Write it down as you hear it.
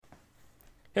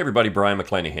Hey everybody, Brian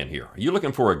McClanahan here. Are you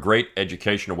looking for a great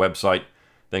educational website?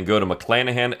 Then go to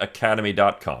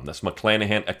McClanahanacademy.com. That's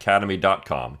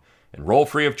McClanahanacademy.com. Enroll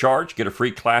free of charge. Get a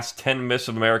free class, 10 Myths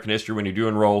of American History when you do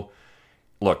enroll.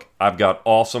 Look, I've got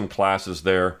awesome classes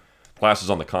there. Classes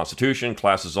on the Constitution,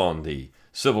 classes on the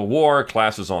Civil War,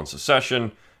 classes on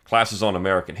secession, classes on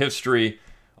American history.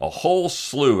 A whole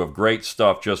slew of great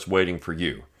stuff just waiting for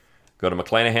you. Go to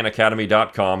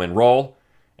McClanahanacademy.com, enroll,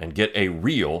 and get a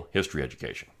real history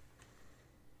education.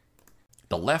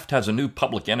 The left has a new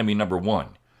public enemy number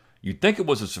one. You'd think it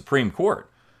was the Supreme Court,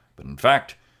 but in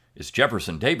fact, it's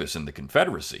Jefferson Davis and the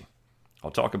Confederacy. I'll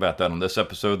talk about that on this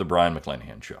episode of The Brian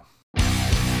McClanahan Show.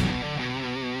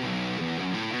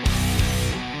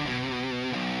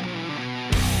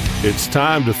 It's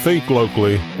time to think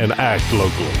locally and act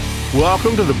locally.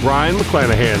 Welcome to The Brian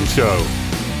McClanahan Show.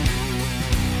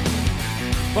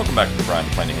 Welcome back to The Brian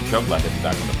McClanahan Show. Glad to be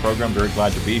back on the program. Very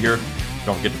glad to be here.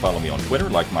 Don't forget to follow me on Twitter,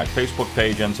 like my Facebook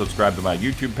page, and subscribe to my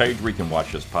YouTube page where you can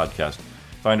watch this podcast.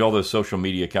 Find all those social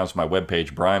media accounts on my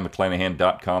webpage,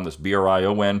 brianmcclanahan.com. That's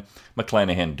BRION,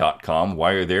 McClanahan.com.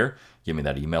 While you're there, give me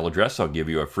that email address. I'll give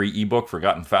you a free ebook,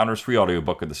 Forgotten Founders, free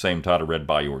audiobook of the same title, read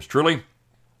by yours truly.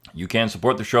 You can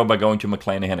support the show by going to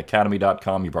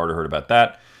McClanahanacademy.com. You've already heard about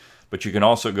that. But you can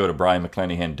also go to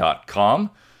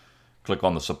brianmcclanahan.com. Click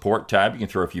on the support tab. You can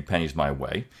throw a few pennies my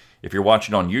way. If you're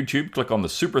watching on YouTube, click on the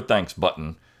super thanks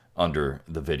button under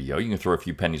the video. You can throw a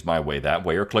few pennies my way that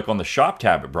way, or click on the shop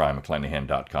tab at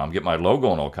brianmcclanahan.com. Get my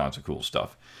logo and all kinds of cool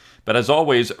stuff. But as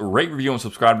always, rate, review, and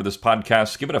subscribe to this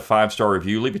podcast. Give it a 5-star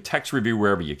review. Leave a text review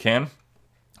wherever you can.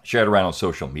 Share it around on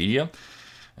social media.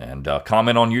 And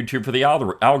comment on YouTube for the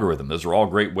algorithm. Those are all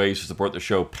great ways to support the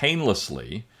show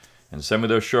painlessly. And send me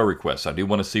those show requests. I do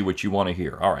want to see what you want to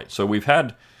hear. All right, so we've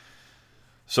had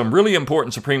some really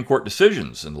important Supreme Court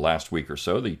decisions in the last week or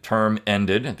so. The term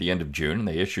ended at the end of June, and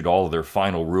they issued all of their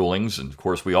final rulings. And, of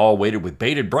course, we all waited with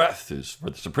bated breath for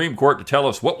the Supreme Court to tell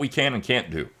us what we can and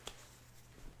can't do.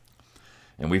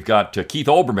 And we've got Keith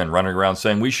Olbermann running around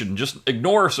saying we should just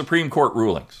ignore Supreme Court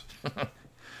rulings.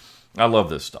 I love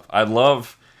this stuff. I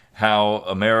love how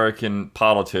American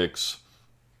politics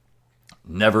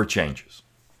never changes.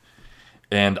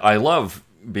 And I love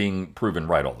being proven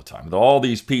right all the time. That all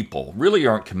these people really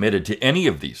aren't committed to any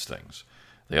of these things.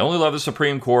 They only love the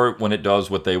Supreme Court when it does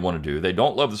what they want to do. They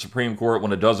don't love the Supreme Court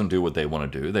when it doesn't do what they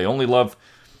want to do. They only love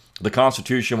the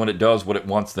Constitution when it does what it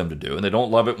wants them to do. And they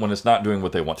don't love it when it's not doing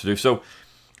what they want to do. So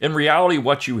in reality,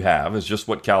 what you have is just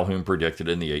what Calhoun predicted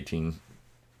in the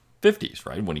 1850s,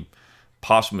 right? When he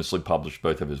posthumously published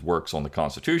both of his works on the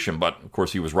Constitution. But, of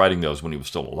course, he was writing those when he was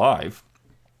still alive,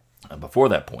 before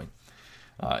that point.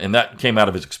 And that came out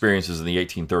of his experiences in the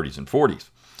 1830s and 40s.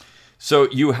 So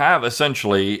you have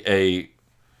essentially a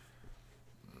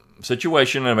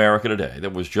situation in America today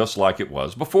that was just like it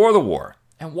was before the war.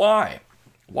 And why?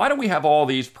 Why do we have all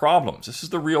these problems? This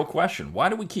is the real question. Why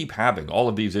do we keep having all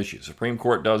of these issues? Supreme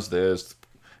Court does this.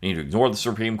 You need to ignore the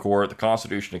Supreme Court, the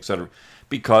Constitution, etc.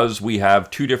 Because we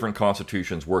have two different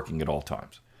constitutions working at all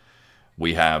times.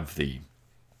 We have the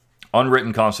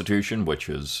unwritten Constitution, which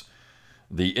is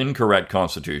the incorrect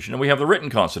Constitution, and we have the written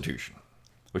Constitution,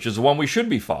 which is the one we should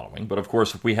be following. But of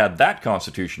course, if we had that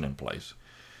Constitution in place,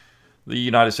 the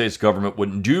United States government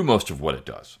wouldn't do most of what it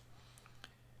does.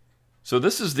 So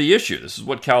this is the issue. This is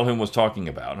what Calhoun was talking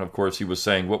about. And of course, he was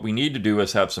saying what we need to do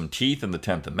is have some teeth in the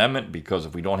 10th Amendment, because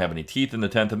if we don't have any teeth in the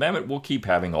 10th Amendment, we'll keep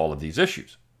having all of these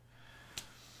issues.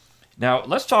 Now,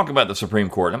 let's talk about the Supreme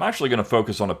Court. I'm actually going to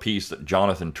focus on a piece that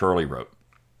Jonathan Turley wrote.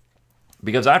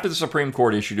 Because after the Supreme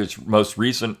Court issued its most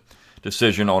recent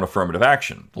decision on affirmative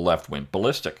action, the left went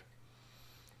ballistic.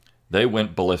 They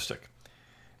went ballistic.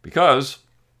 Because,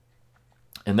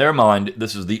 in their mind,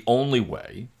 this is the only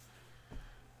way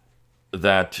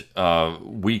that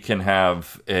we can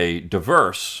have a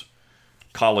diverse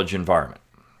college environment.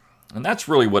 And that's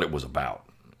really what it was about.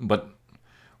 But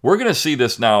we're going to see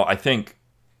this now, I think,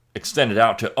 extended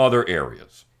out to other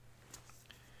areas.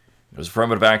 Is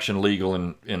affirmative action legal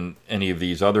in any of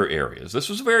these other areas? This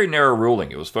was a very narrow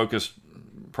ruling. It was focused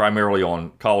primarily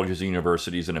on colleges and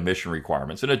universities and admission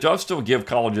requirements. And it does still give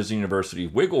colleges and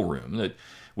universities wiggle room. That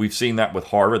we've seen that with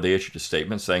Harvard. They issued a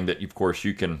statement saying that, of course,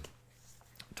 you can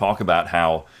talk about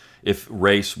how if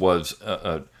race was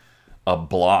a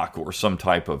block or some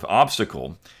type of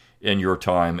obstacle in your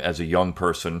time as a young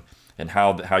person, and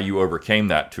how you overcame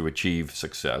that to achieve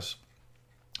success.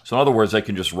 So in other words, they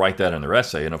can just write that in their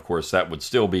essay, and of course that would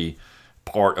still be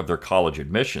part of their college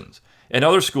admissions. And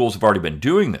other schools have already been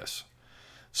doing this.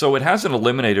 So it hasn't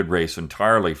eliminated race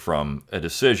entirely from a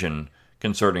decision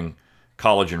concerning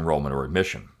college enrollment or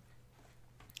admission.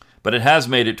 But it has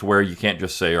made it to where you can't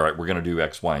just say, all right, we're going to do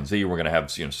X, Y, and Z. We're going to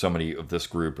have so many of this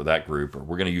group or that group, or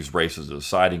we're going to use race as a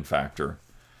deciding factor.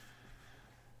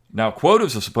 Now,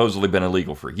 quotas have supposedly been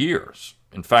illegal for years.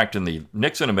 In fact, in the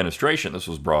Nixon administration, this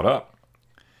was brought up.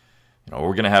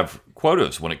 We're going to have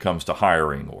quotas when it comes to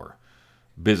hiring or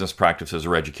business practices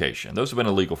or education. Those have been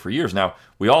illegal for years. Now,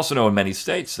 we also know in many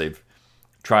states they've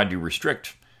tried to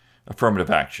restrict affirmative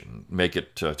action, make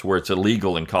it to where it's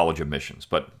illegal in college admissions.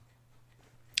 But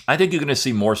I think you're going to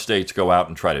see more states go out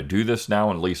and try to do this now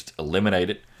and at least eliminate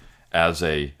it as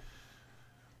a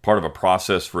part of a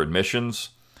process for admissions.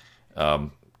 A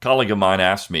colleague of mine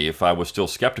asked me if I was still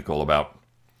skeptical about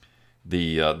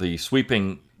the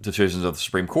sweeping decisions of the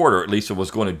Supreme Court, or at least it was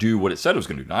going to do what it said it was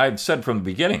going to do. Now, I had said from the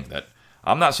beginning that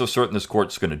I'm not so certain this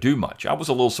court's going to do much. I was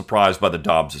a little surprised by the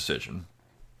Dobbs decision.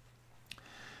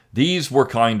 These were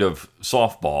kind of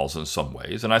softballs in some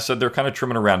ways, and I said they're kind of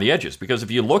trimming around the edges, because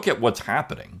if you look at what's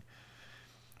happening,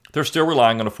 they're still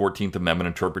relying on a 14th Amendment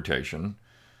interpretation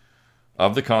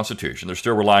of the Constitution. They're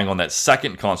still relying on that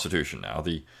second Constitution now,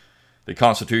 the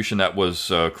Constitution that was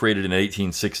created in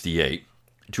 1868,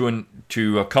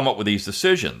 to come up with these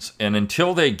decisions. And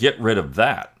until they get rid of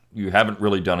that, you haven't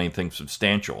really done anything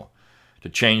substantial to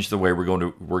change the way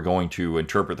we're going to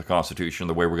interpret the Constitution,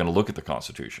 the way we're going to look at the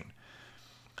Constitution.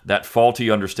 That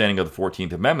faulty understanding of the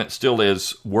 14th Amendment still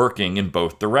is working in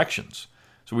both directions.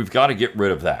 So we've got to get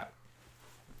rid of that.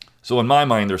 So in my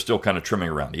mind, they're still kind of trimming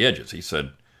around the edges. He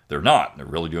said they're not. They're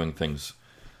really doing things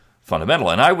fundamental.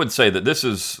 And I would say that this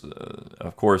is,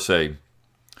 of course, a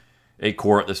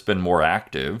court that's been more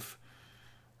active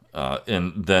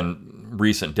than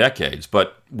recent decades.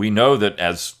 But we know that,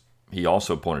 as he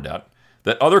also pointed out,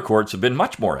 that other courts have been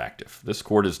much more active. This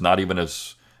court is not even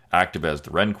as active as the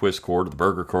Rehnquist Court, or the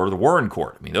Burger Court, or the Warren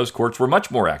Court. I mean, those courts were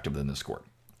much more active than this court.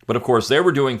 But of course, they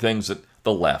were doing things that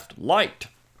the left liked.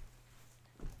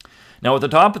 Now, at the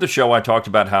top of the show, I talked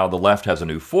about how the left has a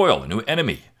new foil, a new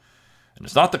enemy. And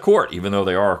it's not the court, even though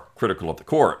they are critical of the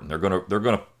court. And they're going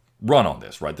to run on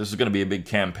this, right? This is going to be a big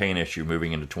campaign issue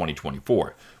moving into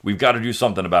 2024. We've got to do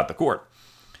something about the court.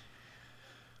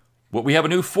 But we have a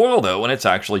new foil, though, and it's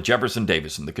actually Jefferson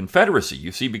Davis and the Confederacy.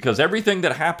 You see, because everything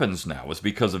that happens now is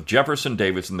because of Jefferson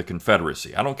Davis and the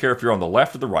Confederacy. I don't care if you're on the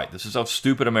left or the right. This is how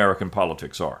stupid American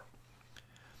politics are.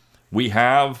 We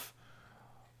have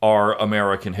our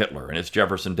American Hitler, and it's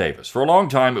Jefferson Davis. For a long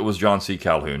time, it was John C.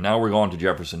 Calhoun. Now we're going to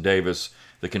Jefferson Davis,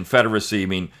 the Confederacy. I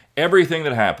mean, everything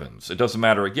that happens, it doesn't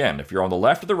matter, again, if you're on the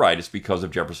left or the right, it's because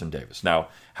of Jefferson Davis. Now,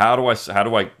 how do I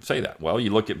say that? Well, you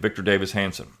look at Victor Davis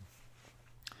Hanson,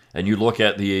 and you look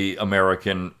at the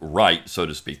American right, so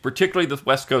to speak, particularly the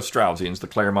West Coast Straussians, the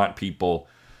Claremont people.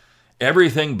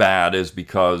 Everything bad is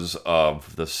because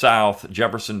of the South,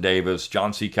 Jefferson Davis,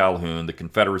 John C. Calhoun, the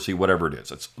Confederacy, whatever it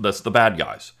is. That's the bad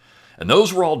guys. And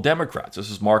those were all Democrats.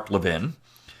 This is Mark Levin.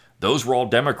 Those were all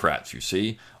Democrats, you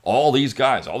see. All these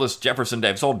guys, all this Jefferson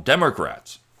Davis, all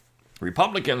Democrats.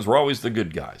 Republicans were always the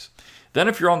good guys. Then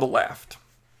if you're on the left,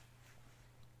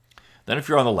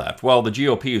 well, the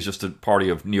GOP is just a party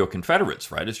of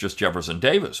neo-Confederates, right? It's just Jefferson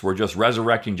Davis. We're just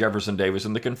resurrecting Jefferson Davis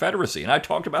and the Confederacy. And I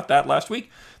talked about that last week.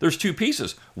 There's two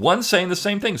pieces. One saying the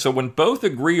same thing. So when both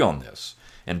agree on this,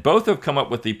 and both have come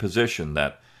up with the position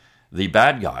that the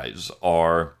bad guys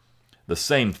are the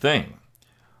same thing,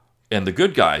 and the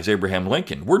good guys, Abraham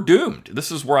Lincoln, we're doomed.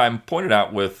 This is where I'm pointed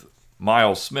out with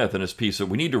Miles Smith in his piece that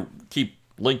we need to keep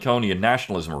Lincolnian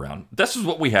nationalism around. This is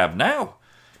what we have now.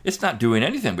 It's not doing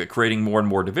anything but creating more and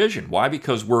more division. Why?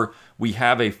 Because we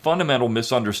have a fundamental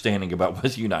misunderstanding about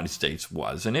what the United States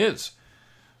was and is.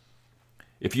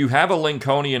 If you have a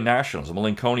Lincolnian nationalism, a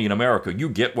Lincolnian America, you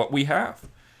get what we have.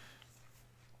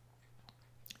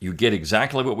 You get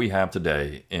exactly what we have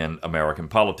today in American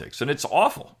politics, and it's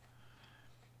awful.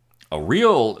 A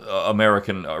real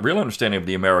understanding of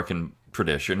the American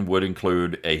tradition would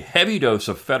include a heavy dose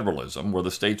of federalism, where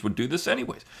the states would do this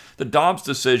anyways. The Dobbs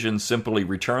decision simply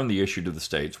returned the issue to the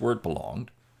states where it belonged.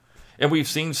 And we've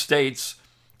seen states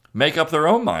make up their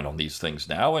own mind on these things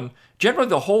now, and generally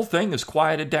the whole thing is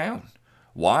quieted down.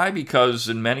 Why? Because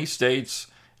in many states,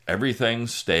 everything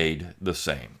stayed the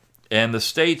same. And the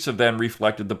states have then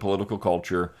reflected the political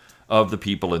culture of the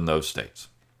people in those states.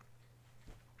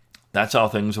 That's how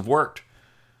things have worked.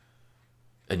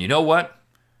 And you know what?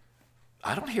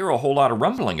 I don't hear a whole lot of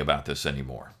rumbling about this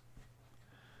anymore.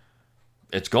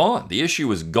 It's gone. The issue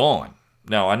is gone.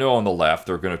 Now, I know on the left,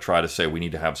 they're going to try to say we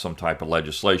need to have some type of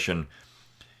legislation,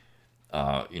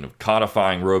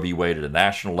 codifying Roe v. Wade at a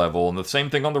national level, and the same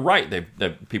thing on the right.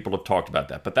 People have talked about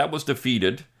that, but that was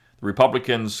defeated. The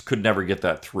Republicans could never get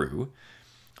that through.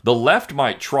 The left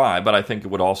might try, but I think it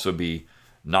would also be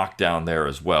knocked down there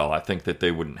as well. I think that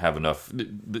they wouldn't have enough.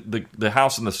 The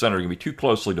House and the Senate are going to be too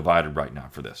closely divided right now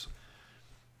for this.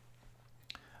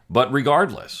 But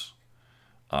regardless,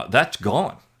 that's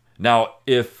gone. Now,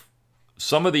 if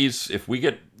we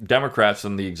get Democrats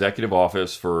in the executive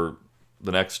office for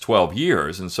the next 12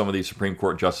 years and some of these Supreme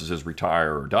Court justices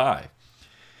retire or die,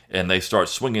 and they start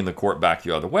swinging the court back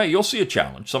the other way, you'll see a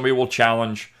challenge. Somebody will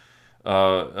challenge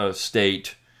a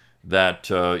state that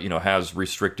has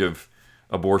restrictive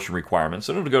abortion requirements,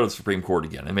 and it'll go to the Supreme Court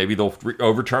again. And maybe they'll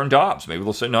overturn Dobbs. Maybe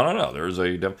they'll say, no, there's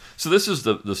a... So this is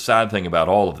the sad thing about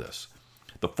all of this.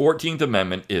 The 14th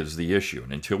Amendment is the issue.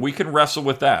 And until we can wrestle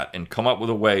with that and come up with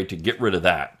a way to get rid of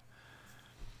that,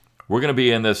 we're going to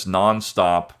be in this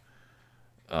nonstop,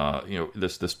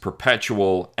 this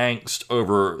perpetual angst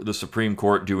over the Supreme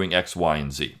Court doing X, Y,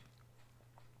 and Z.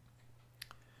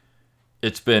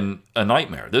 It's been a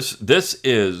nightmare. This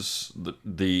is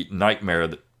the nightmare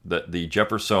that the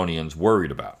Jeffersonians worried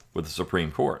about with the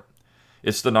Supreme Court.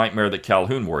 It's the nightmare that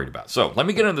Calhoun worried about. So let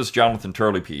me get into this Jonathan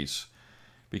Turley piece,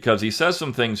 because he says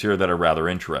some things here that are rather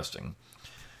interesting.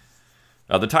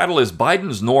 The title is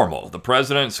Biden's Normal. The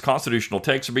president's constitutional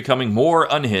takes are becoming more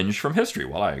unhinged from history.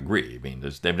 Well, I agree. I mean,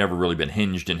 they've never really been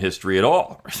hinged in history at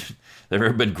all. They've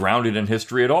never been grounded in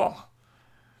history at all.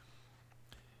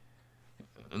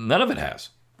 None of it has.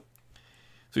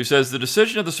 So he says, the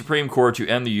decision of the Supreme Court to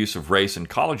end the use of race in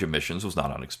college admissions was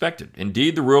not unexpected.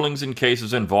 Indeed, the rulings in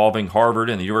cases involving Harvard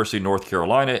and the University of North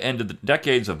Carolina ended the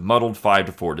decades of muddled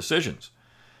 5-4 decisions.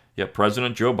 Yet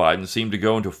President Joe Biden seemed to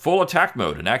go into full attack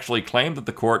mode and actually claimed that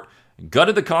the court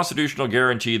gutted the constitutional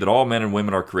guarantee that all men and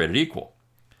women are created equal.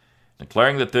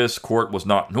 Declaring that this court was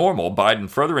not normal, Biden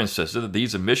further insisted that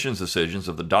these admissions decisions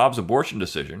of the Dobbs abortion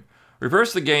decision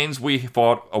reversed the gains we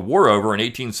fought a war over in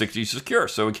 1860 to secure.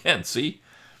 So again, see?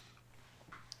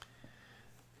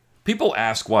 People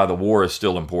ask why the war is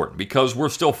still important. Because we're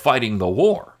still fighting the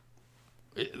war.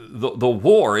 The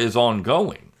war is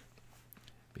ongoing.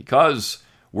 Because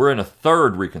we're in a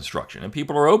third Reconstruction, and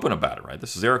people are open about it, right?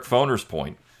 This is Eric Foner's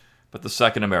point, but the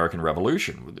Second American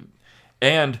Revolution.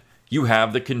 And you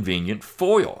have the convenient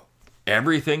foil.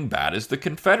 Everything bad is the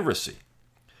Confederacy.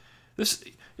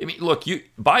 Look,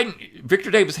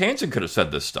 Victor Davis Hanson could have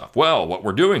said this stuff. Well, what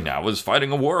we're doing now is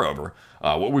fighting a war over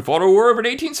what we fought a war over in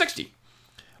 1860.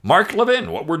 Mark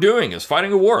Levin, what we're doing is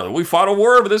fighting a war. We fought a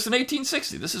war over this in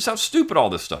 1860. This is how stupid all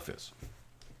this stuff is.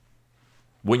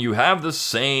 When you have the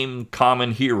same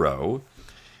common hero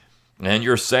and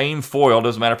your same foil,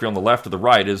 doesn't matter if you're on the left or the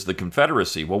right, is the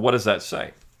Confederacy, well, what does that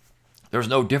say? There's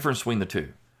no difference between the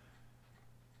two.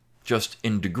 Just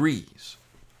in degrees.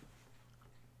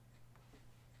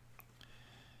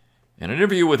 In an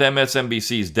interview with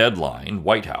MSNBC's Deadline,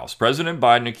 White House, President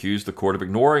Biden accused the court of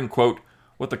ignoring, quote,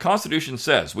 what the Constitution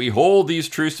says. We hold these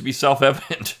truths to be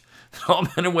self-evident, that all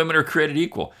men and women are created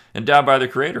equal, endowed by the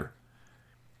Creator.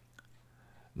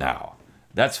 Now,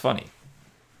 that's funny.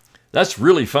 That's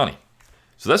really funny.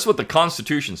 So that's what the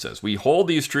Constitution says. We hold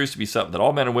these truths to be self, that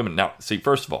all men and women. Now, see,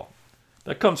 first of all,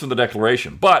 that comes from the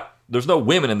Declaration, but there's no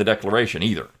women in the Declaration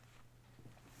either.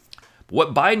 But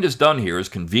what Biden has done here is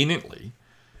conveniently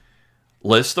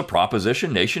list the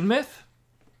proposition nation myth.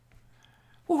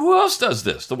 Well, who else does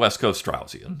this? The West Coast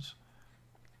Straussians,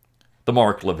 the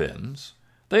Mark Levins,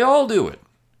 they all do it.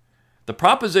 The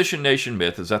proposition nation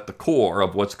myth is at the core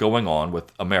of what's going on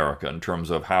with America in terms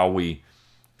of how we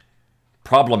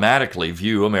problematically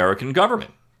view American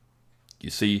government. You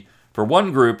see, for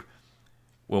one group,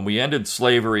 when we ended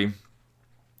slavery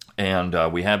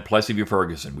and we had Plessy v.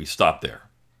 Ferguson, we stopped there.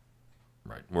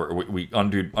 Right? We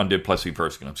undid Plessy v.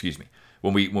 Ferguson, excuse me.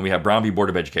 When we had Brown v. Board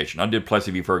of Education, undid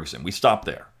Plessy v. Ferguson, we stopped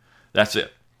there. That's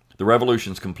it. The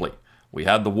revolution's complete. We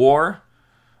had the war.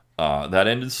 That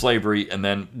ended slavery, and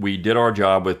then we did our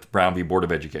job with Brown v. Board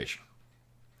of Education.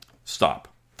 Stop.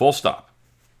 Full stop.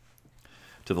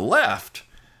 To the left,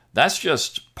 that's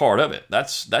just part of it.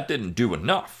 That didn't do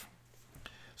enough.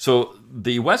 So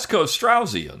the West Coast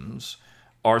Straussians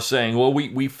are saying, well,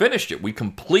 we finished it. We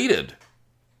completed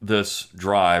this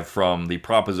drive from the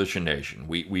proposition nation.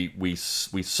 We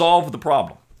solved the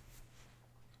problem.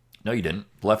 No, you didn't.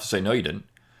 The left will say, no, you didn't.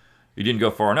 You didn't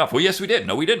go far enough. Well, yes, we did.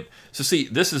 No, we didn't. So see,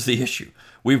 this is the issue.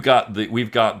 We've got the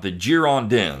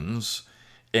Girondins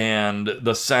and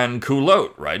the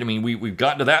sans-culottes, right? I mean, we've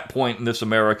gotten to that point in this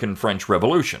American French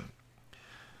Revolution.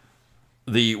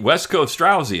 The West Coast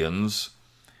Straussians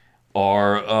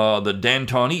are the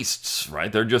Dantonists,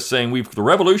 right? They're just saying the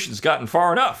revolution's gotten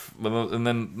far enough. And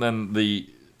then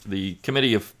the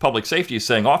Committee of Public Safety is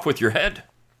saying, off with your head.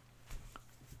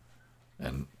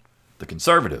 And the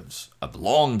conservatives have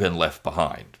long been left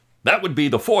behind. That would be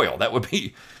the foil. That would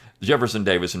be Jefferson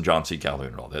Davis and John C. Calhoun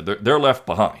and all that. They're left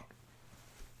behind,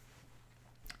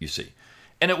 you see.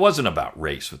 And it wasn't about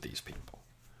race with these people.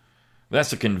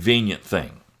 That's a convenient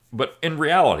thing. But in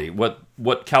reality,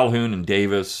 what Calhoun and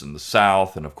Davis and the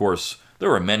South, and of course, there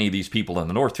were many of these people in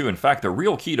the North too. In fact, the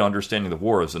real key to understanding the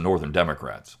war is the Northern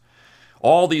Democrats.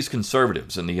 All these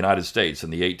conservatives in the United States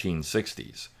in the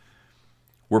 1860s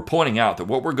were pointing out that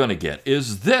what we're going to get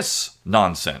is this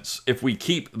nonsense if we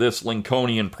keep this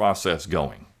Lincolnian process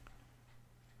going.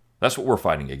 That's what we're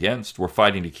fighting against. We're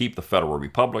fighting to keep the Federal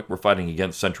Republic. We're fighting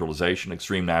against centralization,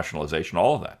 extreme nationalization,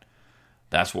 all of that.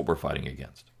 That's what we're fighting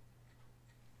against.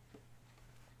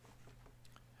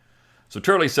 So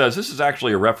Turley says this is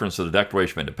actually a reference to the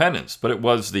Declaration of Independence, but it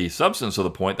was the substance of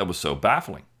the point that was so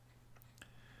baffling.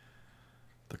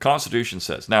 The Constitution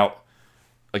says, now,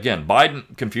 again,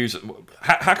 Biden confused.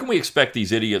 How can we expect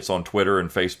these idiots on Twitter and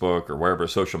Facebook or wherever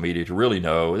social media to really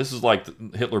know? This is like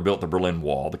Hitler built the Berlin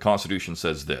Wall. The Constitution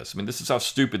says this. I mean, this is how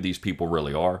stupid these people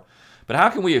really are. But how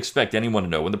can we expect anyone to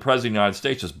know when the President of the United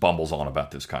States just bumbles on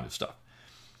about this kind of stuff?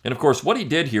 And of course, what he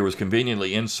did here was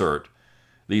conveniently insert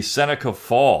the Seneca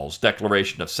Falls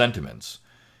Declaration of Sentiments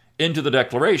into the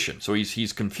Declaration. So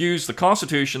he's confused the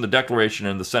Constitution, the Declaration,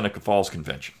 and the Seneca Falls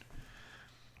Convention.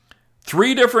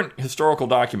 3 different historical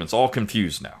documents, all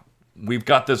confused now. We've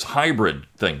got this hybrid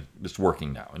thing that's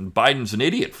working now. And Biden's an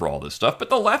idiot for all this stuff, but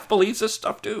the left believes this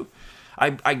stuff too.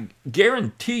 I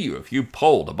guarantee you, if you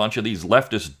polled a bunch of these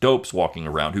leftist dopes walking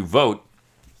around who vote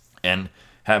and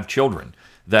have children,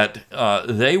 that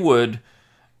they would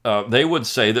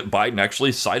say that Biden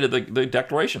actually cited the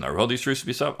Declaration. There were all these truths to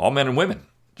be said, all men and women.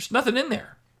 There's nothing in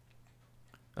there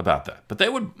about that. But they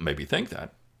would maybe think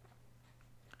that.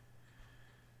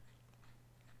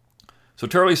 So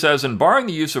Turley says, in barring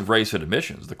the use of race in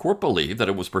admissions, the court believed that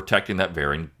it was protecting that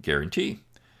very guarantee.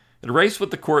 It erased what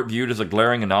the court viewed as a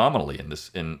glaring anomaly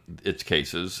in its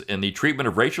cases in the treatment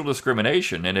of racial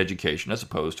discrimination in education as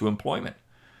opposed to employment.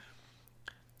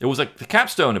 It was the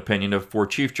capstone opinion for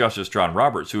Chief Justice John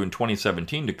Roberts, who in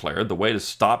 2017 declared the way to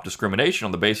stop discrimination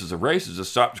on the basis of race is to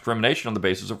stop discrimination on the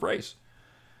basis of race.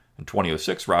 In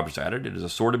 2006, Roberts added, it is a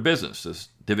sort of business, this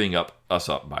divvying us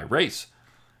up by race.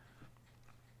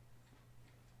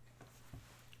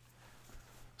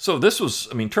 So this was,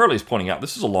 Turley's pointing out,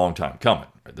 this is a long time coming.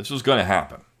 Right? This was going to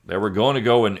happen. They were going to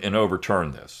go and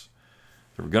overturn this.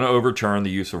 They were going to overturn the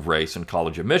use of race in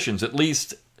college admissions, at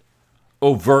least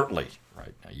overtly.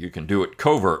 Right? Now, you can do it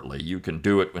covertly, you can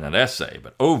do it in an essay,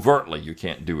 but overtly you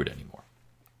can't do it anymore.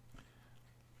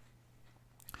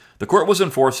 The court was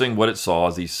enforcing what it saw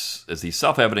as the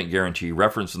self-evident guarantee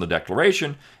referenced in the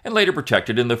Declaration and later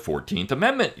protected in the 14th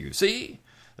Amendment, you see.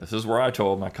 This is where I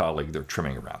told my colleague they're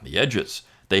trimming around the edges.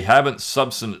 They haven't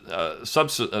substantially,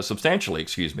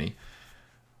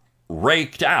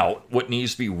 raked out what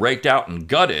needs to be raked out and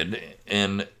gutted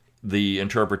in the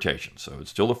interpretation. So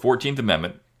it's still the 14th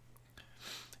Amendment.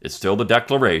 It's still the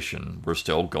Declaration. We're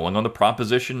still going on the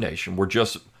proposition nation. We're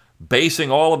just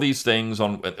basing all of these things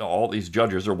on all these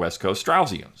judges are West Coast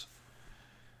Straussians.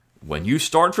 When you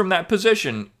start from that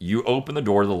position, you open the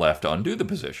door to the left to undo the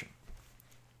position.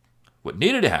 What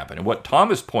needed to happen, and what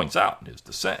Thomas points out in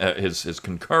his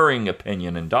concurring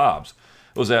opinion in Dobbs,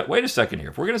 was that, wait a second here,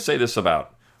 if we're going to say this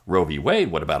about Roe v.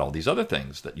 Wade, what about all these other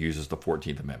things that uses the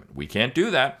 14th Amendment? We can't do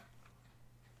that.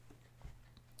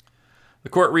 The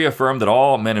court reaffirmed that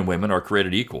all men and women are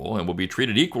created equal and will be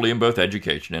treated equally in both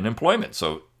education and employment.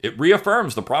 So it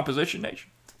reaffirms the proposition nation.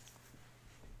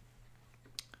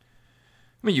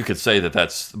 You could say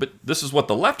but this is what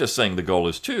the left is saying the goal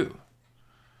is too.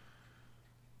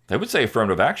 They would say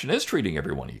affirmative action is treating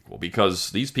everyone equal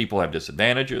because these people have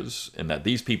disadvantages and that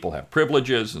these people have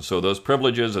privileges, and so those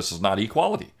privileges, this is not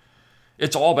equality.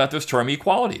 It's all about this term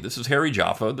equality. This is Harry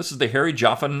Jaffa. This is the Harry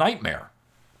Jaffa nightmare.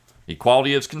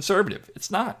 Equality is conservative. It's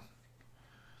not.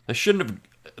 They shouldn't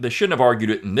have argued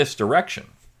it in this direction.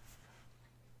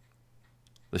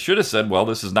 They should have said, well,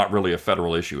 this is not really a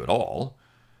federal issue at all.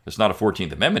 It's not a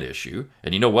 14th Amendment issue.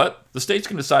 And you know what? The states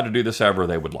can decide to do this however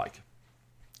they would like.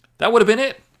 That would have been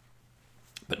it.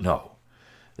 But no,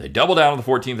 they double down on the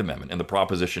 14th Amendment and the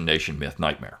proposition nation myth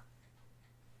nightmare.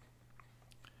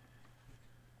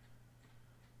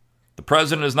 The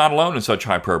president is not alone in such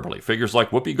hyperbole. Figures like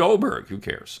Whoopi Goldberg, who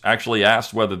cares, actually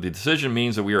asked whether the decision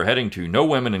means that we are heading to no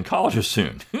women in colleges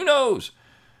soon. Who knows?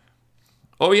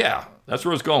 Oh yeah, that's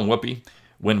where it's going, Whoopi.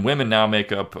 When women now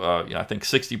make up, I think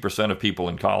 60% of people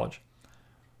in college.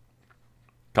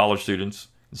 College students.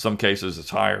 In some cases it's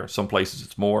higher. Some places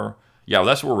it's more. Yeah,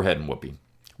 that's where we're heading, Whoopi.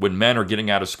 When men are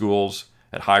getting out of schools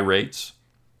at high rates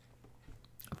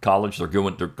of college, they're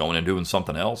going and doing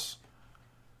something else.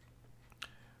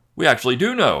 We actually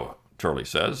do know, Turley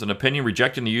says. An opinion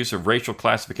rejecting the use of racial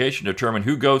classification to determine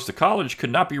who goes to college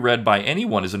could not be read by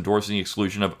anyone as endorsing the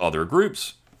exclusion of other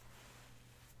groups.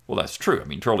 Well, that's true. I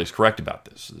mean, Turley's correct about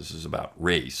this. This is about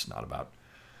race, not about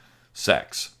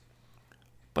sex.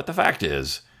 But the fact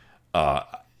is,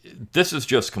 this is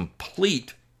just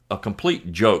a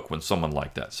complete joke when someone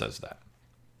like that says that.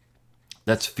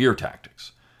 That's fear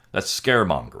tactics. That's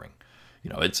scaremongering.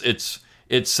 It's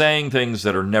saying things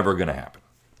that are never going to happen.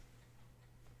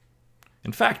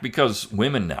 In fact, because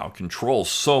women now control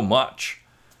so much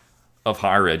of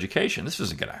higher education, this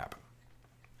isn't going to happen.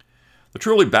 The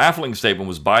truly baffling statement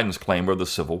was Biden's claim of the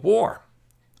Civil War.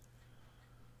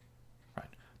 Right.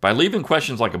 By leaving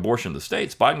questions like abortion to the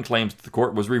states, Biden claims that the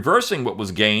court was reversing what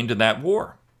was gained in that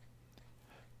war.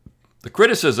 The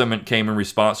criticism came in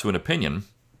response to an opinion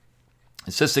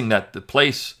insisting that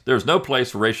there's no place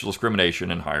for racial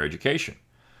discrimination in higher education.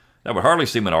 That would hardly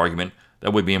seem an argument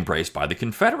that would be embraced by the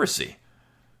Confederacy.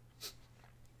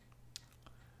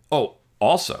 Oh,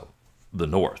 also, the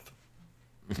North.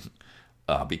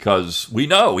 Because we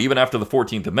know, even after the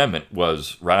 14th Amendment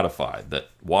was ratified, that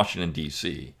Washington,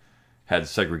 D.C. had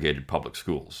segregated public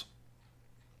schools.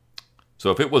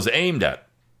 So if it was aimed at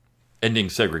ending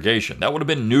segregation, that would have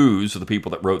been news to the people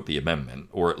that wrote the amendment,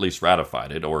 or at least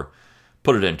ratified it, or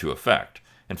put it into effect.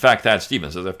 In fact, Thad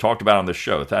Stevens, as I've talked about on this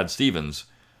show, Thad Stevens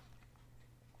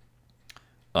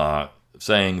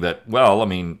saying that, well, I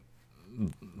mean,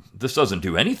 this doesn't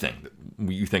do anything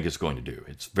that you think it's going to do.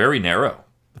 It's very narrow,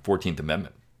 the 14th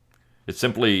Amendment. It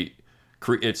simply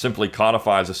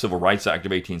codifies the Civil Rights Act of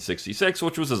 1866,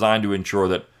 which was designed to ensure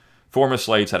that former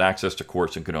slaves had access to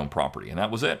courts and could own property, and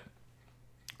that was it.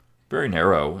 Very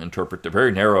narrow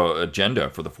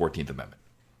agenda for the 14th Amendment.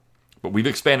 But we've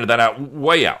expanded that out,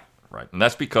 way out, right? And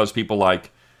that's because people like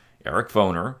Eric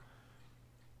Foner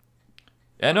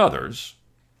and others,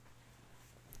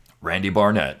 Randy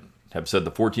Barnett, have said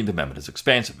the 14th Amendment is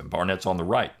expansive, and Barnett's on the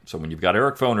right. So when you've got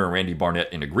Eric Foner and Randy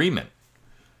Barnett in agreement,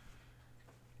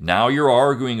 now you're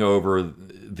arguing over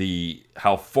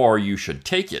how far you should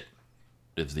take it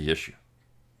is the issue.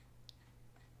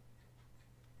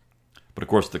 But of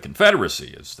course, the Confederacy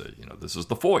is this is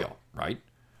the foil, right?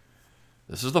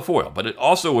 This is the foil. But it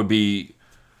also would be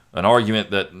an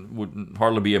argument that would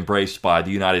hardly be embraced by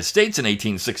the United States in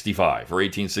 1865 or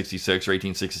 1866 or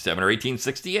 1867 or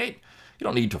 1868. You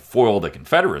don't need to foil the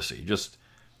Confederacy.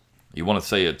 You want to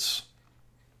say it's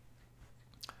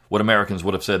what Americans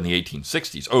would have said in the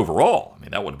 1860s overall. I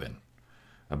mean, that would have been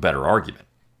a better argument.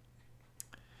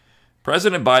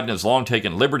 President Biden has long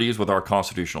taken liberties with our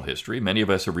constitutional history. Many of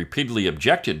us have repeatedly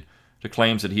objected to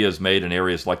claims that he has made in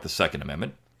areas like the Second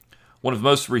Amendment. One of the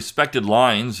most repeated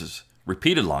lines,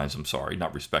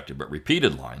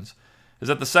 is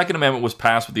that the Second Amendment was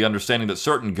passed with the understanding that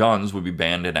certain guns would be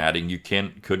banned and adding you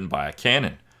couldn't buy a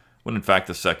cannon, when in fact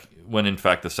the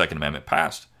Second Amendment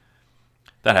passed.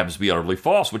 That happens to be utterly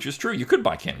false, which is true. You could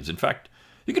buy cannons. In fact,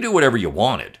 you could do whatever you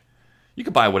wanted. You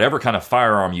could buy whatever kind of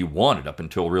firearm you wanted up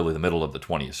until really the middle of the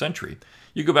 20th century.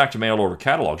 You go back to mail-order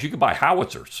catalogs. You could buy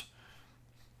howitzers.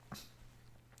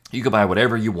 You could buy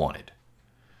whatever you wanted.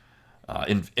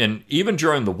 And even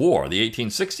during the war, the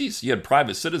 1860s, you had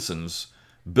private citizens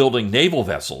building naval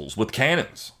vessels with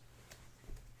cannons.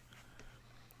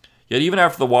 Yet even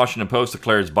after the Washington Post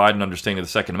declares Biden understanding the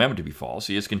Second Amendment to be false,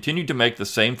 he has continued to make the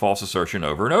same false assertion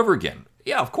over and over again.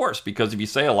 Yeah, of course, because if you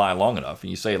say a lie long enough and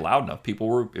you say it loud enough, people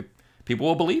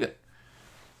will believe it.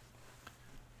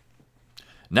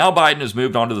 Now Biden has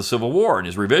moved on to the Civil War, and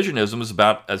his revisionism is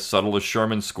about as subtle as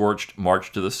Sherman's scorched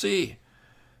march to the sea.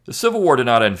 The Civil War did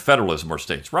not end federalism or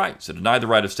states' rights. It denied the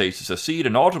right of states to secede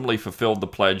and ultimately fulfilled the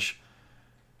pledge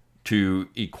to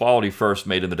equality first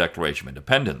made in the Declaration of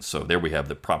Independence. So there we have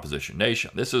the proposition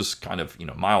nation. This is kind of,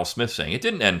 Miles Smith saying it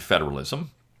didn't end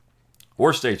federalism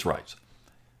or states' rights.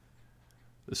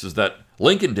 This is that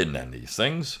Lincoln didn't end these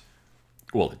things.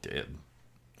 Well, it did.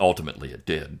 Ultimately, it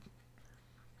did.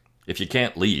 If you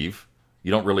can't leave,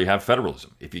 you don't really have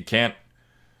federalism. If you can't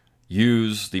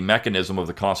use the mechanism of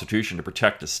the Constitution to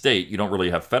protect the state, you don't really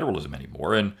have federalism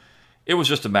anymore. And it was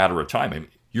just a matter of time. I mean,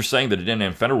 you're saying that it didn't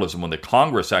end federalism when the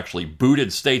Congress actually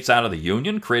booted states out of the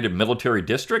Union, created military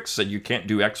districts, said you can't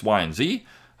do X, Y, and Z?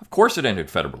 Of course it ended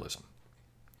federalism.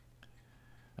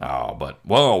 Oh, but,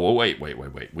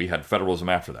 wait. We had federalism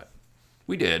after that.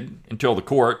 We did, until the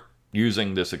court,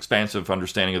 using this expansive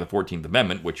understanding of the 14th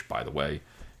Amendment, which, by the way,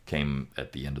 came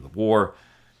at the end of the war,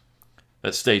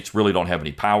 that states really don't have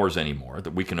any powers anymore,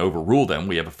 that we can overrule them.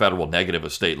 We have a federal negative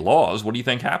of state laws. What do you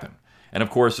think happened? And, of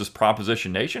course, this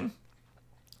proposition nation,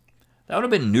 that would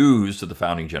have been news to the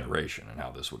founding generation and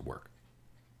how this would work.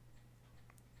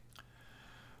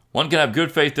 One can have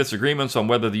good faith disagreements on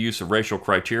whether the use of racial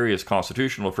criteria is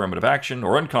constitutional affirmative action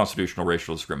or unconstitutional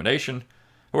racial discrimination.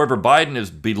 However, Biden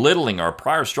is belittling our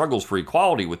prior struggles for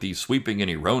equality with these sweeping and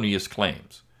erroneous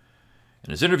claims.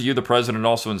 In his interview, the president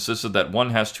also insisted that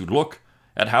one has to look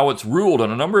at how it's ruled on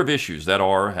a number of issues that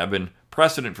have been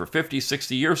precedent for 50,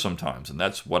 60 years sometimes, and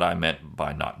that's what I meant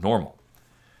by not normal.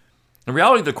 In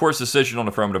reality, the court's decision on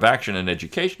affirmative action in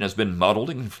education has been muddled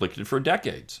and conflicted for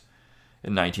decades.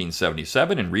 In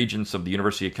 1977, in Regents of the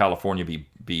University of California v.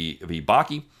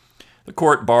 Bakke, the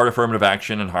court barred affirmative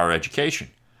action in higher education.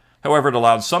 However, it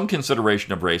allowed some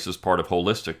consideration of race as part of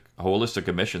holistic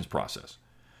admissions process.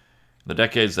 In the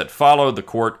decades that followed, the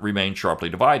court remained sharply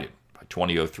divided. By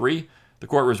 2003, the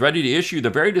court was ready to issue the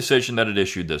very decision that it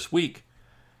issued this week.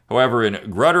 However, in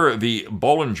Grutter v.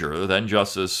 Bollinger, then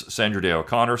Justice Sandra Day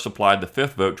O'Connor supplied the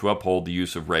fifth vote to uphold the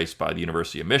use of race by the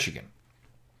University of Michigan.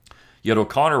 Yet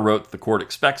O'Connor wrote that the court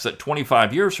expects that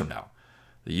 25 years from now,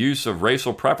 the use of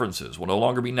racial preferences will no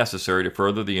longer be necessary to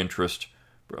further the interest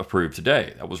approved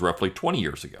today. That was roughly 20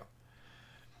 years ago.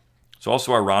 It's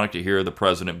also ironic to hear the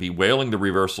president bewailing the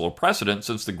reversal of precedent,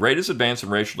 since the greatest advance in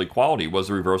racial equality was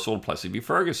the reversal of Plessy v.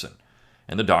 Ferguson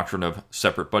and the doctrine of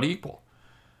separate but equal.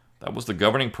 That was the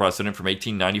governing precedent from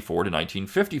 1894 to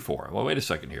 1954. Well, wait a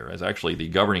second here. It's actually the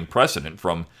governing precedent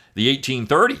from the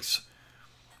 1830s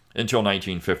until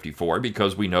 1954,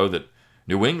 because we know that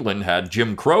New England had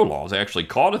Jim Crow laws. They actually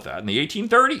called it that in the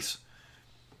 1830s.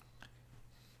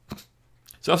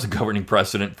 So that's the governing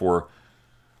precedent for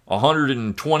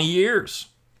 120 years.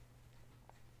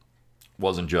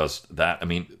 Wasn't just that. I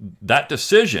mean, that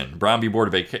decision, Brown v.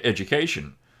 Board of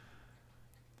Education,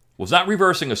 was not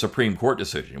reversing a Supreme Court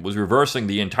decision. It was reversing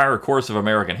the entire course of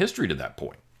American history to that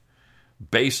point,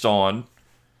 based on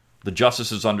the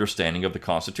justices' understanding of the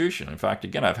Constitution. In fact,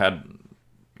 again, I've had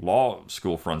law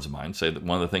school friends of mine say that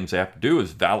one of the things they have to do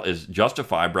is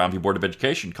justify Brown v. Board of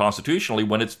Education constitutionally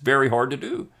when it's very hard to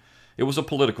do. It was a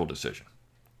political decision.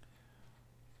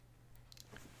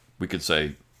 We could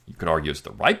say, you could argue it's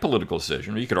the right political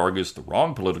decision, or you could argue it's the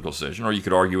wrong political decision, or you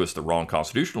could argue it's the wrong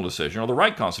constitutional decision, or the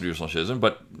right constitutional decision,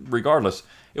 but regardless,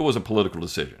 it was a political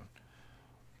decision.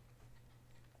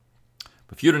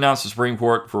 If you'd announced the Supreme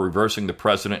Court for reversing the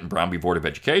precedent in Brown v. Board of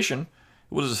Education,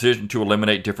 it was a decision to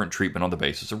eliminate different treatment on the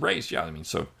basis of race. Yeah, I mean,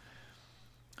 so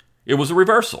it was a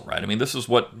reversal, right? I mean, this is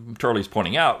what Turley's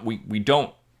pointing out. We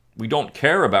don't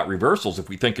care about reversals if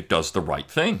we think it does the right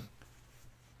thing.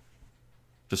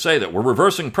 To say that we're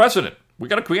reversing precedent, we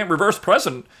can't reverse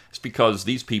precedent, it's because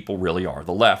these people really are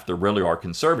the left. They really are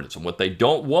conservatives, and what they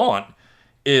don't want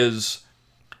is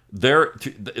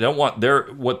what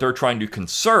they're trying to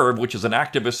conserve, which is an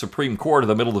activist Supreme Court of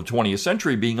the middle of the 20th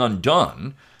century, being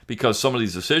undone because some of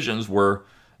these decisions were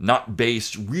not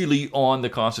based really on the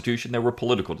Constitution. They were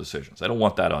political decisions. They don't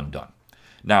want that undone.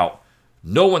 Now,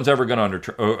 no one's ever going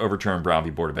to overturn Brown v.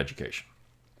 Board of Education.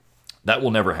 That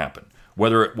will never happen.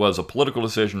 Whether it was a political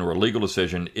decision or a legal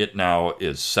decision, it now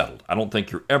is settled. I don't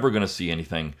think you're ever going to see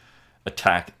anything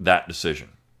attack that decision.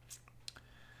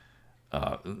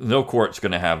 No court's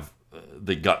going to have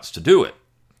the guts to do it.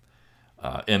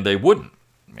 And they wouldn't.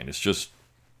 I mean, it's just,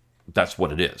 that's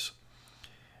what it is.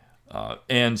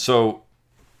 And so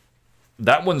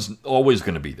that one's always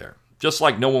going to be there. Just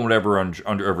like no one would ever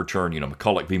overturn,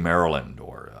 McCulloch v. Maryland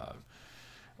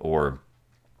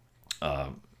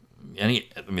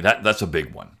that's a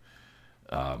big one.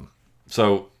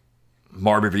 So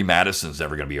Marbury v. Madison's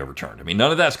never going to be overturned. I mean,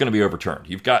 none of that's going to be overturned.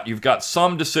 You've got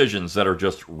some decisions that are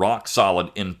just rock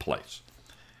solid in place.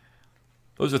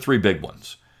 Those are three big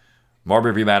ones.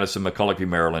 Marbury v. Madison, McCulloch v.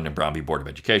 Maryland, and Brown v. Board of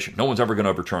Education. No one's ever going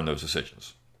to overturn those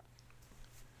decisions.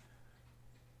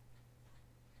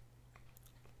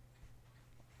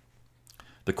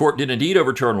 The court did indeed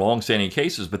overturn long-standing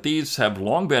cases, but these have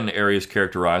long been areas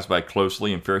characterized by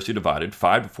closely and fiercely divided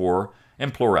 5-4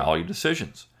 and plurality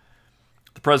decisions.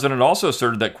 The president also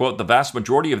asserted that, quote, the vast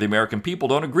majority of the American people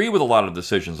don't agree with a lot of the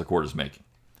decisions the court is making.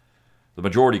 The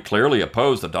majority clearly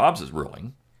opposed the Dobbs'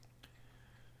 ruling,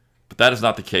 but that is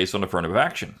not the case on affirmative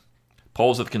action.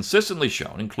 Polls have consistently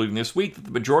shown, including this week, that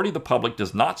the majority of the public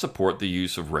does not support the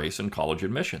use of race in college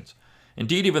admissions.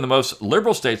 Indeed, even the most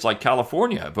liberal states like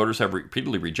California, voters have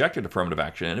repeatedly rejected affirmative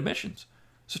action in admissions.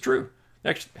 This is true. They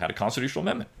actually had a constitutional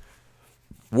amendment.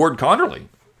 Ward Connerly,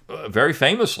 very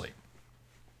famously,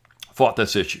 fought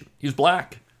this issue. He was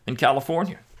black in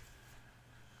California.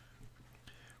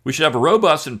 We should have a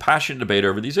robust and passionate debate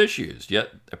over these issues,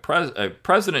 yet a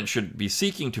president should be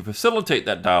seeking to facilitate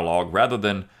that dialogue rather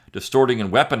than distorting and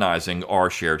weaponizing our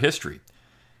shared history.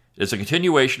 It's a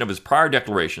continuation of his prior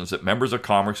declarations that members of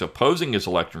Congress opposing his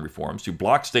election reforms to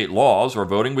block state laws are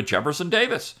voting with Jefferson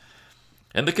Davis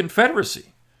and the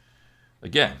Confederacy.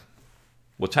 Again,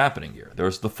 what's happening here?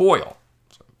 There's the foil.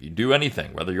 So if you do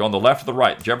anything, whether you're on the left or the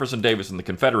right, Jefferson Davis and the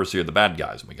Confederacy are the bad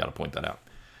guys, and we got to point that out.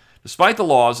 Despite the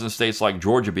laws in states like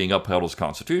Georgia being upheld as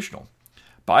constitutional,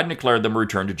 Biden declared them a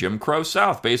return to Jim Crow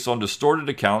South based on distorted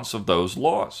accounts of those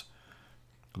laws.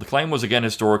 The claim was again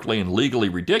historically and legally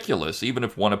ridiculous, even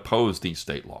if one opposed these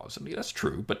state laws. I mean, that's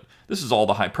true, but this is all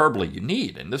the hyperbole you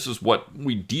need, and this is what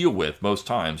we deal with most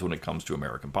times when it comes to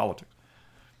American politics.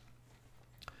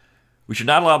 We should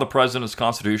not allow the president's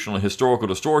constitutional and historical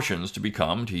distortions to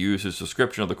become, to use his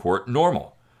description of the court,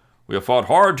 normal. We have fought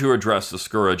hard to address the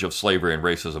scourge of slavery and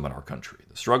racism in our country.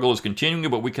 The struggle is continuing,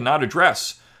 but we cannot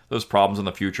address those problems in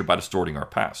the future by distorting our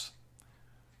past.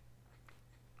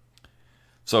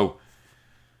 So,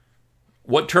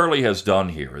 what Turley has done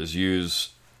here is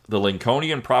use the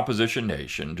Lincolnian proposition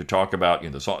nation to talk about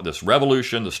this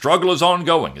revolution. The struggle is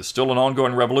ongoing. It's still an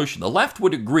ongoing revolution. The left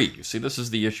would agree. You see, this is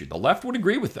the issue. The left would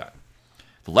agree with that.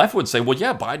 The left would say, well,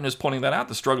 yeah, Biden is pointing that out.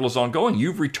 The struggle is ongoing.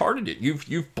 You've retarded it.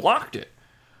 You've blocked it.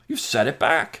 You've set it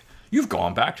back. You've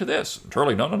gone back to this. And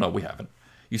Turley, no, we haven't.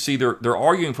 You see, they're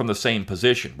arguing from the same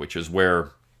position, which is where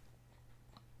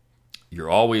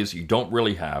you don't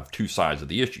really have two sides of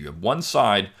the issue. You have one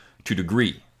side to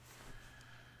degree.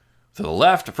 To the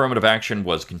left, affirmative action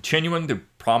was continuing the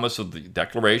promise of the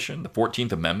Declaration, the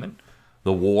 14th Amendment,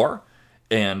 the war,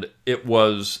 and it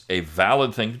was a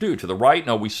valid thing to do. To the right,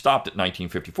 no, we stopped at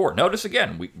 1954. Notice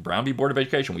again, Brown v. Board of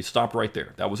Education, we stopped right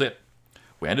there. That was it.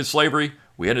 We ended slavery,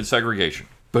 we ended segregation.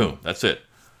 Boom, that's it.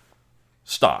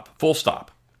 Stop, full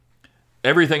stop.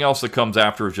 Everything else that comes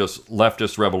after is just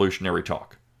leftist revolutionary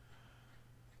talk.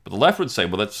 But the left would say,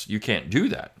 well, you can't do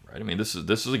that, right? I mean, this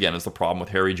is again, is the problem with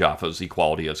Harry Jaffe's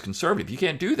equality as conservative. You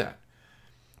can't do that.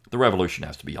 The revolution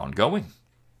has to be ongoing.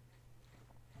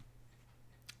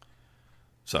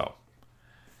 So,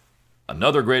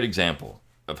 another great example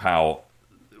of how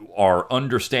our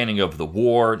understanding of the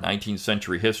war, 19th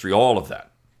century history, all of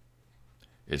that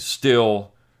is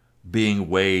still being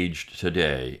waged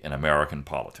today in American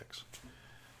politics.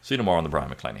 See you tomorrow on the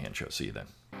Brian McClanahan Show. See you then.